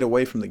football. Just get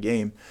away from the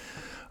game.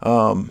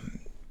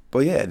 But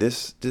yeah,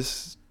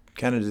 this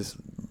kind of just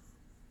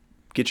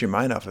get your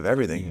mind off of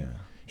everything.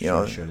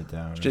 Yeah. Shut it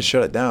down. Just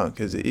shut it down,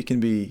 because it can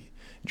be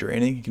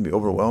draining. It can be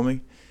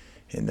overwhelming.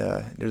 And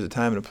there's a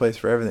time and a place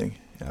for everything,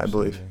 I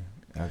believe.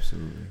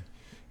 Absolutely.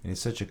 And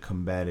it's such a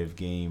combative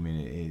game,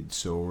 and it's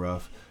so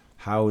rough.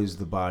 How is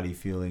the body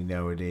feeling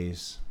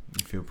nowadays?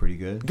 You feel pretty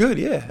good? Good,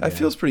 yeah. I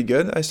feels pretty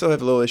good. I still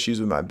have a little issues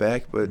with my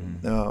back, but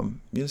you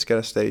just got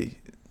to stay,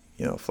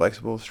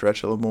 flexible,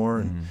 stretch a little more,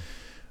 and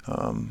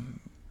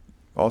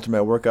alter my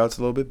workouts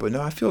a little bit. But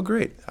no, I feel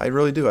great. I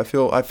really do.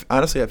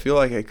 Honestly, I feel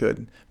like I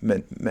could,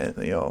 in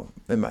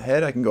my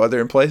head, I can go out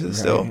there in places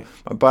still.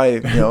 My body,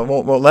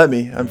 won't let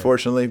me,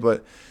 unfortunately,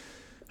 but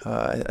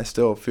I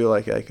still feel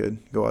like I could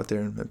go out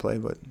there and play.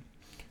 But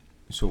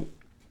so,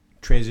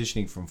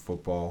 transitioning from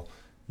football,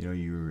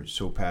 you were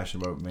so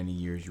passionate about it many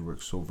years. You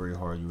worked so very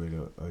hard. You had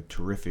a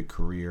terrific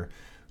career.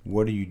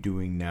 What are you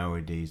doing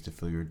nowadays to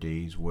fill your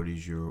days? What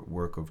is your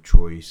work of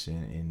choice,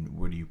 and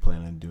what do you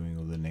plan on doing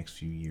over the next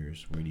few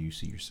years? Where do you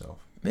see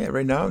yourself? Yeah,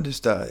 right now I'm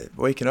just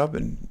waking up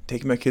and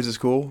taking my kids to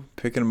school,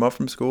 picking them up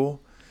from school.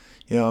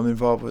 I'm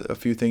involved with a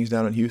few things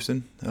down in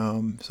Houston,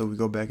 so we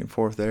go back and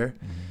forth there.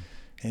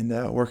 And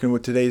working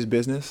with Today's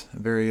Business.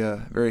 I'm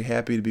very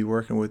happy to be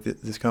working with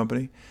this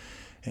company,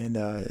 and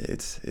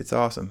it's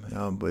awesome.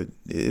 But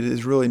it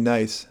is really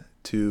nice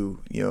to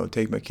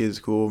take my kids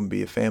to school and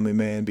be a family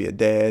man, be a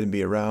dad, and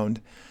be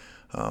around.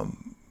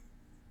 On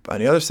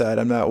the other side,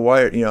 I'm not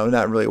wired.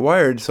 Not really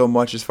wired so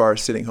much as far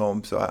as sitting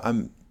home. So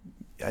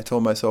I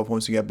told myself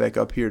once we got back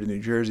up here to New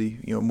Jersey,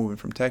 moving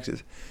from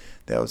Texas,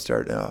 that I would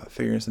start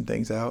figuring some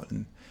things out,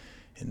 and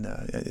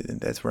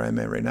that's where I'm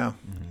at right now.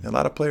 A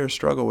lot of players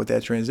struggle with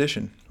that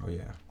transition. Oh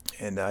yeah.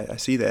 And I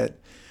see that.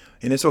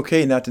 And it's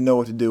okay not to know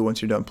what to do once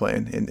you're done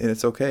playing, and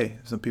it's okay.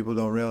 Some people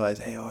don't realize,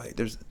 hey,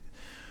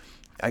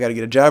 I got to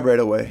get a job right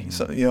away.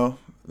 So,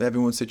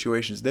 everyone's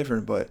situation is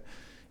different, but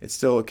it's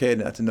still okay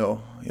not to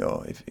know,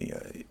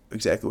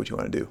 exactly what you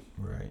want to do.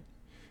 Right.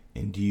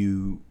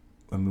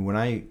 And when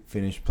I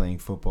finished playing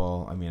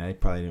football, I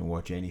probably didn't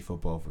watch any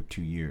football for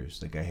 2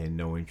 years. Like, I had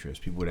no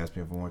interest. People would ask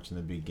me if I'm watching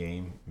the big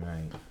game, and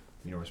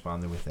I,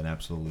 responded with an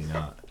absolutely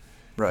not.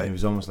 Right. And it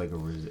was almost like a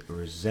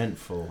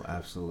resentful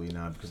absolutely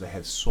not, because I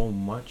had so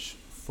much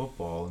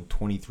football in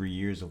 23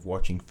 years of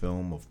watching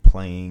film, of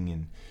playing,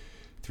 and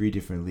 3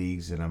 different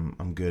leagues, and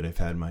I'm good. I've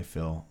had my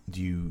fill.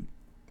 Do you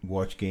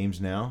watch games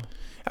now?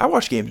 I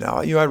watch games now.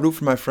 I root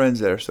for my friends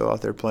that are still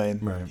out there playing.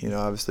 Right.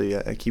 Obviously,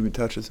 I keep in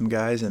touch with some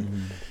guys,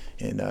 and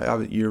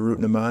you're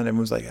rooting them on.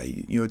 Everyone's like,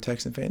 you a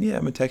Texan fan? Yeah,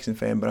 I'm a Texan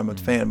fan, but I'm a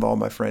fan of all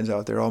my friends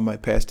out there, all my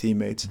past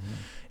teammates,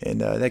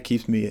 and that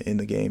keeps me in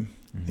the game.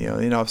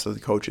 And also the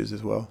coaches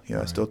as well.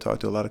 I still talk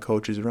to a lot of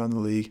coaches around the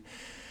league,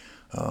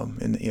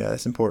 and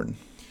that's important.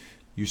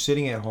 You're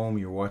sitting at home,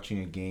 you're watching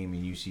a game,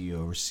 and you see a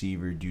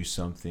receiver do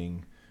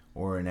something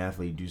or an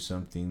athlete do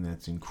something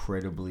that's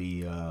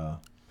incredibly,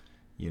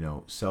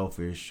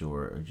 selfish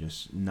or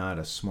just not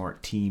a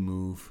smart team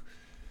move.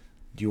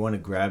 Do you want to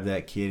grab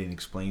that kid and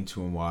explain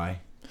to him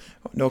why?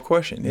 No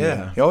question.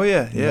 Yeah. Oh,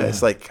 yeah.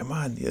 It's like, come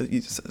on.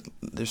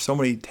 There's so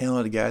many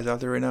talented guys out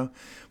there right now.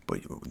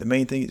 But the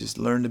main thing is just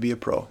learn to be a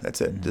pro. That's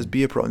it. Just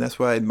be a pro. And that's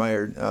why I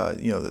admired,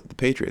 the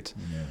Patriots.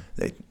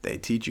 Yeah. They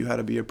teach you how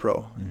to be a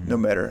pro. No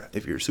matter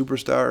if you're a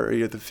superstar or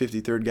you're the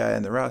 53rd guy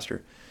on the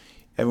roster.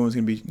 Everyone's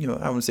going to be,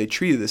 I wouldn't say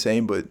treated the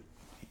same, but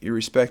you're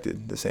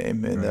respected the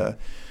same. And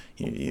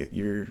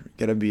you're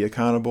got to be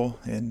accountable.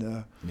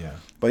 And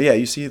But,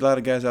 you see a lot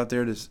of guys out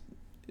there that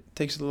it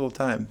takes a little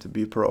time to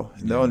be a pro.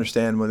 And they'll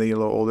understand when they get a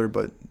little older,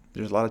 but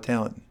there's a lot of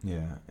talent.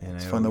 Yeah. And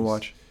it's fun to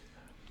watch.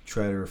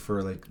 Try to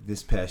refer, like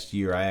this past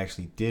year, I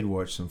actually did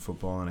watch some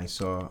football, and I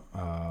saw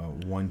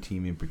one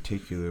team in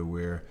particular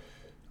where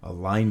a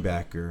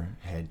linebacker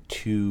had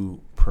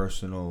 2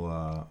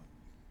 personal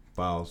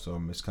fouls or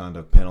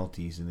misconduct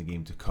penalties in the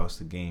game to cost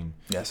the game.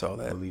 Yeah, I saw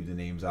that. I'll leave the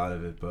names out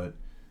of it, but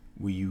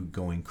were you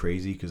going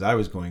crazy? Because I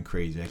was going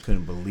crazy. I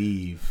couldn't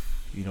believe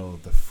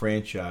the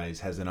franchise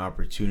has an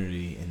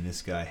opportunity and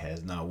this guy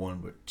has not one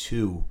but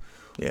two.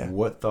 Yeah.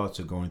 What thoughts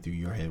are going through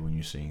your head when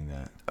you're seeing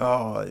that?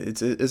 Oh,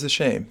 it's a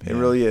shame. It Yeah.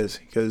 really is,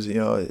 because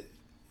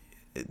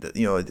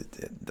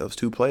those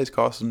two plays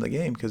cost them the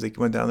game, because they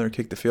went down there and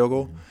kicked the field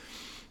goal.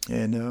 Mm-hmm.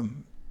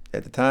 And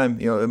at the time,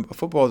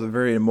 football is a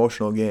very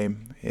emotional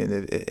game, and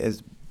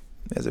as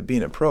it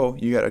being a pro,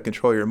 you got to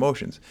control your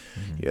emotions.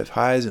 Mm-hmm. You have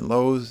highs and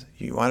lows.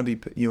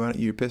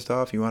 You're pissed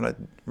off. You want to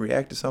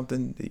react to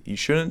something that you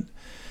shouldn't,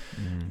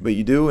 but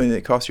you do, and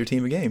it costs your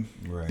team a game.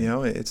 Right.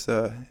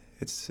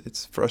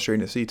 It's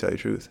frustrating to see, to tell you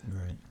the truth.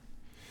 Right.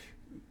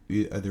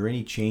 Are there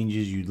any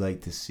changes you'd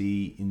like to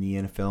see in the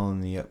NFL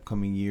in the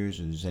upcoming years?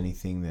 Or is there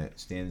anything that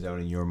stands out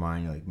in your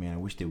mind? You're like, man, I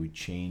wish they would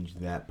change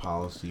that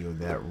policy or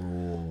that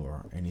rule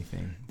or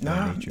anything. No,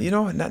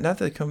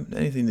 not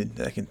anything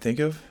that I can think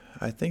of.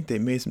 I think they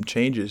made some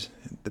changes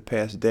the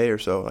past day or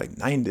so, like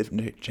 9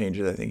 different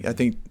changes. I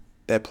think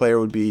that player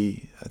would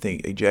be,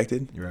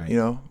 ejected.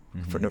 Right.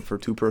 For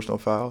 2 personal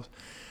fouls.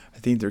 I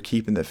think they're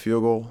keeping the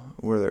field goal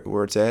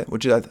where it's at,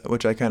 which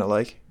I kind of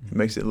like. It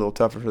makes it a little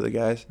tougher for the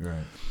guys.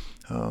 Right.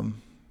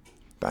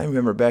 But I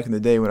remember back in the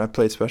day when I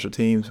played special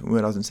teams,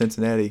 when I was in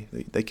Cincinnati,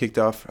 they kicked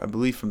off, I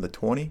believe, from the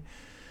 20.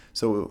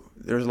 So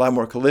there's a lot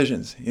more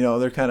collisions.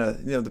 They're kind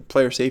of, the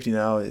player safety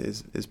now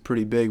is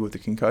pretty big with the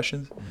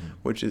concussions,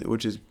 which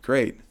is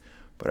great.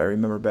 But I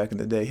remember back in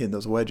the day hitting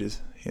those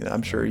wedges.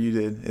 I'm sure you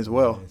did as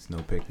well. It's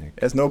no picnic.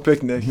 It's no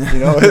picnic. You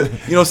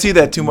don't see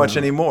that too much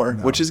anymore,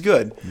 which is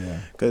good. Yeah.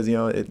 Because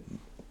it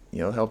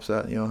helps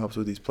out. Helps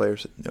with these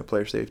players,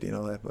 player safety and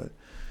all that. But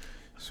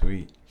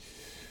sweet.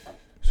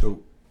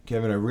 So,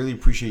 Kevin, I really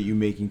appreciate you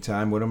making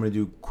time. What I'm going to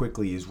do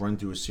quickly is run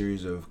through a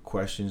series of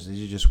questions.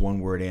 These are just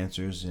one-word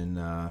answers, and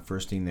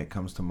first thing that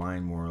comes to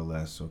mind, more or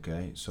less,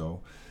 okay?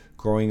 So,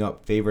 growing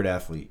up, favorite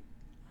athlete?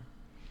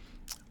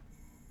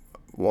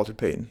 Walter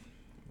Payton.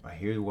 I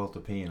hear Walter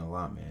Payton a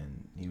lot,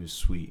 man. He was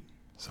sweet.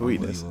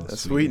 Sweetness.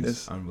 That's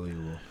sweetness.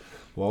 Unbelievable.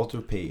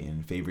 Walter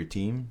Payton, favorite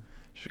team?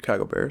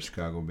 Chicago Bears.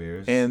 Chicago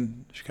Bears.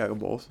 And Chicago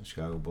Bulls.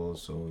 Chicago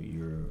Bulls, so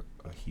you're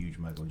a huge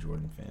Michael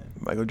Jordan fan.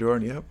 Michael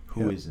Jordan, yep.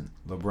 Who isn't?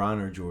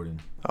 LeBron or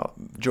Jordan? Oh,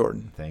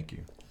 Jordan. Thank you.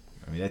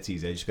 I mean, that's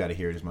easy. I just got to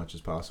hear it as much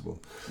as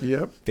possible.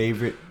 Yep.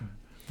 Favorite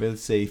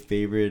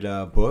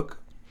book?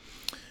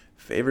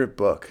 Favorite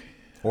book.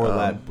 Or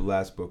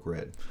last book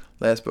read?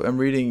 Last book. I'm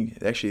reading,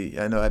 actually,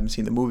 I know I haven't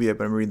seen the movie yet,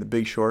 but I'm reading The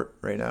Big Short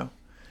right now.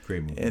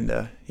 Great movie. And,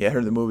 I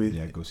heard the movie.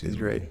 Yeah, go see it's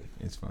the great. Movie.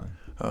 It's fun.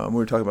 We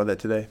were talking about that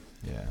today.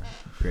 Yeah,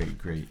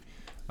 great.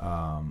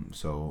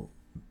 So,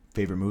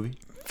 favorite movie?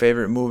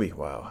 Favorite movie?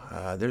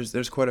 Wow.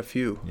 There's quite a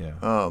few.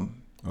 Yeah.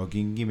 You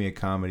can give me a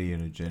comedy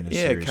and a serious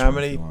Yeah, one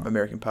comedy, if you want.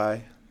 American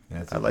Pie.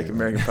 That's I like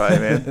American Pie,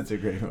 man. That's a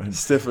great one.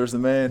 Stifler's the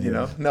man,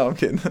 Yeah. No, I'm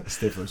kidding.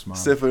 Stifler's mom.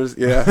 Stifler's,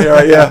 yeah.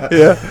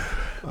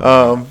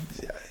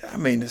 I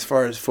mean, as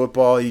far as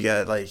football, you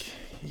got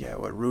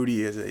what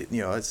Rudy is.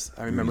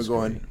 I remember Rudy's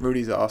going. great.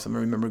 Rudy's awesome. I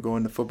remember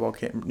going to football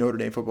camp, Notre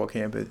Dame football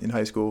camp in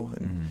high school,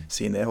 and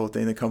seeing that whole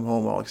thing. Then come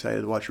home all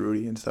excited to watch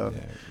Rudy and stuff.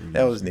 Yeah, Rudy's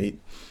That was great.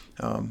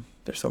 neat.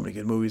 There's so many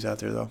good movies out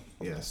there, though.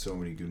 Yeah, so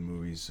many good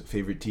movies.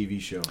 Favorite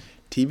TV show?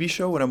 TV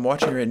show, what I'm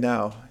watching right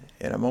now,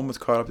 and I'm almost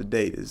caught up to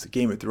date, is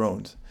Game of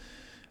Thrones.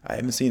 I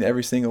haven't seen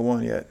every single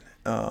one yet.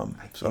 I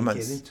can't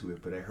get into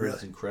it, but I heard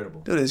it's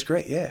incredible. Dude, it's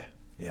great. Yeah.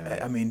 Yeah.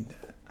 I mean,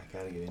 I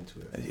gotta get into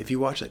it. if you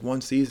watch like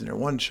one season or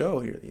one show,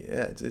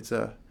 it's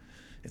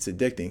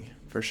addicting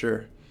for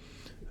sure.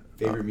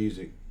 Favorite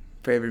music?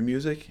 Favorite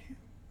music?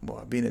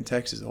 Well, being in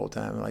Texas the whole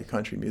time, I like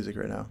country music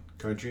right now.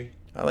 Country?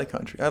 I like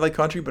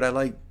country, but I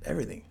like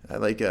everything. I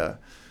like,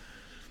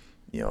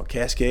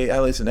 Cascade. I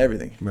listen to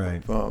everything.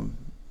 Right.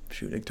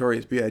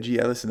 Notorious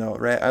B.I.G. I listen to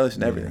rap. I listen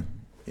to everything.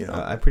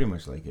 I pretty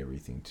much like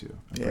everything too.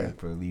 Yeah.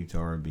 I leave to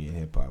R&B and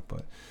hip hop,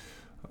 but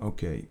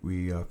okay.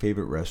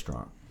 Favorite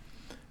restaurant?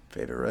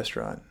 Favorite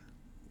restaurant?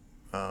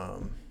 Wow,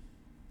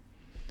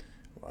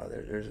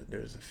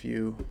 there's a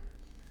few.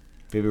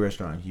 Favorite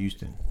restaurant in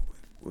Houston?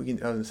 I was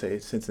gonna say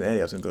Cincinnati.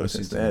 I was gonna go to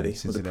Cincinnati.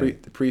 Cincinnati.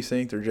 The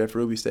Precinct or Jeff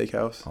Ruby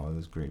Steakhouse. Oh,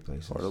 those great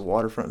places. Or the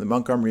Waterfront, the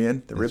Montgomery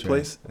Inn, the Rib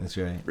Place. That's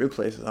right. Rib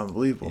Place is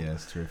unbelievable. Yeah,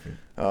 it's terrific.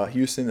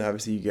 Houston,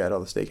 obviously, you got all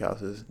the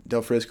steakhouses.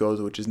 Del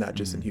Frisco's, which is not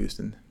just in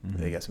Houston.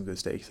 Mm-hmm. They got some good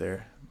steaks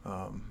there.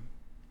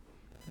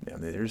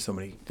 There's so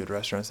many good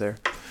restaurants there.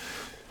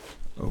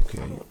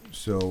 Okay,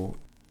 so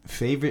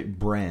favorite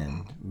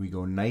brand? We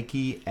go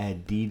Nike,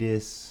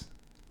 Adidas,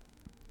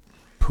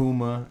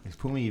 Puma. Is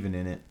Puma even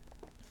in it?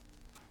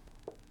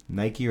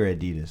 Nike or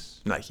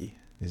Adidas? Nike.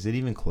 Is it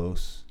even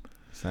close?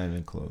 It's not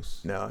even close.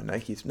 No,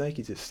 Nike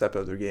just step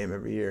up their game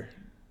every year.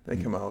 They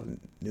come out with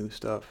new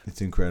stuff.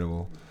 It's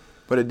incredible.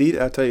 But Adidas,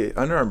 I'll tell you,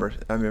 Under Armour,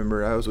 I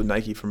remember I was with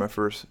Nike for my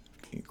first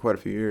quite a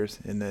few years,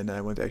 and then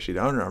I went actually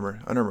to Under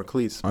Armour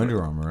cleats. Under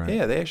Armour, right?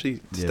 Yeah, they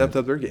actually stepped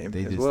up their game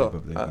They as did well.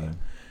 step up their game.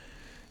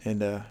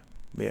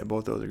 And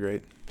both those are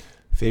great.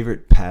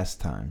 Favorite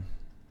pastime?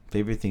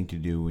 Favorite thing to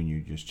do when you're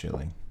just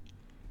chilling?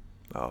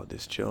 Oh,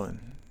 just chilling.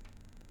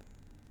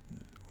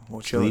 Well,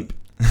 Sleep.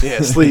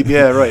 Yeah, sleep.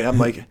 Yeah, right. I'm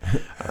like,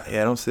 I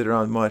don't sit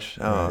around much.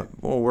 Right.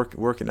 Well,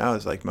 working out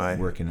is like my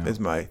Working out. is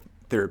my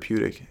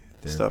therapeutic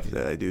stuff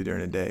that I do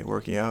during the day,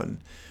 working out and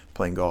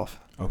playing golf.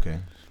 Okay,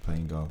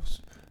 playing golf.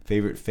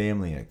 Favorite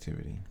family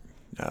activity?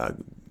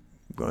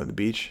 Going to the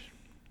beach.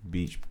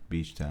 Beach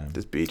time.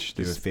 Just beach.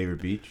 Do you have a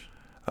favorite beach?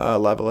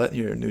 Lavalette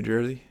here in New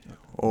Jersey,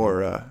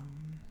 or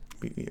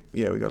we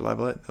go to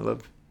Lavalette. I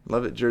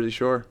love it. Jersey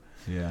Shore.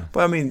 Yeah.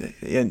 But I mean,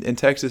 in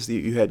Texas,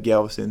 you had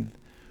Galveston,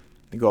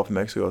 the Gulf of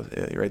Mexico.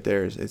 Right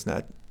there, it's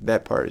not,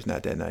 that part is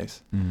not that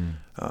nice.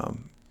 Mm-hmm.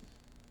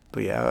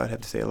 But yeah, I'd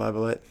have to say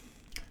Lavalette.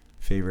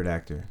 Favorite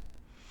actor?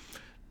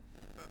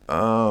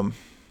 Who's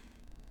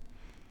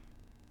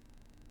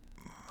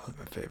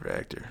my favorite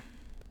actor?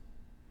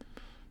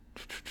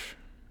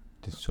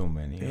 There's so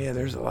many. Yeah,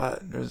 there's a lot.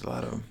 There's a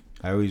lot of them.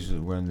 I always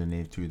run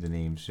through the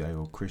names. I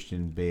go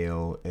Christian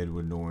Bale,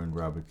 Edward Norton,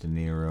 Robert De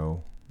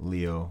Niro,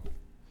 Leo.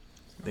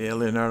 Yeah,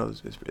 Leonardo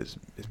is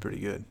pretty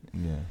good.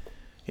 Yeah.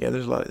 Yeah,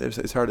 there's a lot.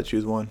 It's hard to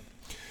choose one.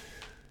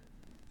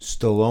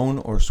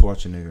 Stallone or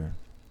Schwarzenegger?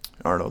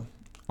 Arnold.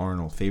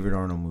 Arnold. Favorite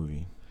Arnold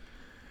movie?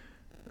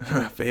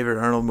 Favorite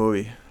Arnold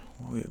movie?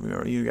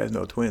 You guys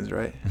know Twins,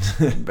 right?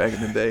 Back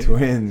in the day.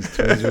 Twins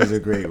was a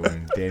great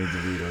one. Danny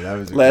DeVito. That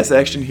was a Last great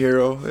Action movie.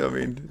 Hero. I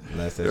mean,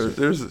 Last Action.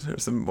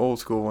 there's some old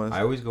school ones.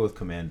 I always go with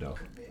Commando.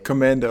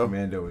 Commando.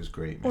 Commando was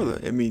great. Man. Well,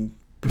 I mean,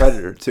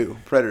 Predator too.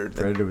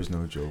 Predator was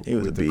no joke. He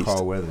was with a beast. The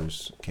Carl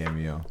Weathers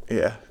cameo.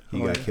 Yeah. He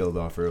got killed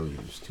off early.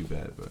 It was too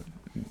bad, but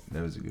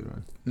that was a good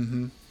one.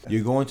 Mm-hmm.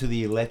 You're going to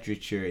the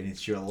electric chair, and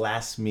it's your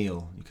last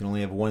meal. You can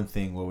only have one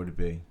thing. What would it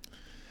be?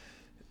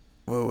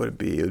 What would it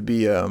be? It would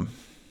be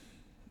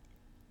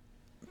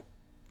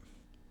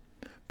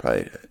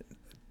probably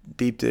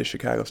deep dish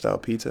Chicago style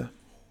pizza.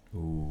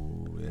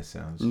 Ooh, that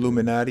sounds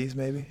Illuminati's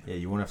maybe. Yeah,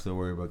 you won't have to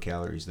worry about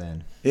calories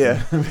then.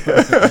 Yeah.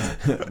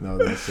 No,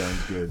 that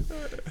sounds good.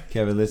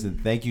 Kevin, listen,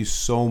 thank you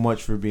so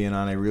much for being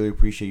on. I really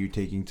appreciate you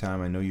taking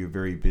time. I know you're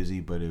very busy,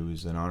 but it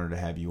was an honor to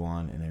have you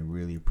on, and I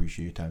really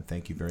appreciate your time.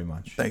 Thank you very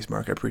much. Thanks,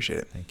 Mark. I appreciate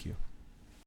it. Thank you.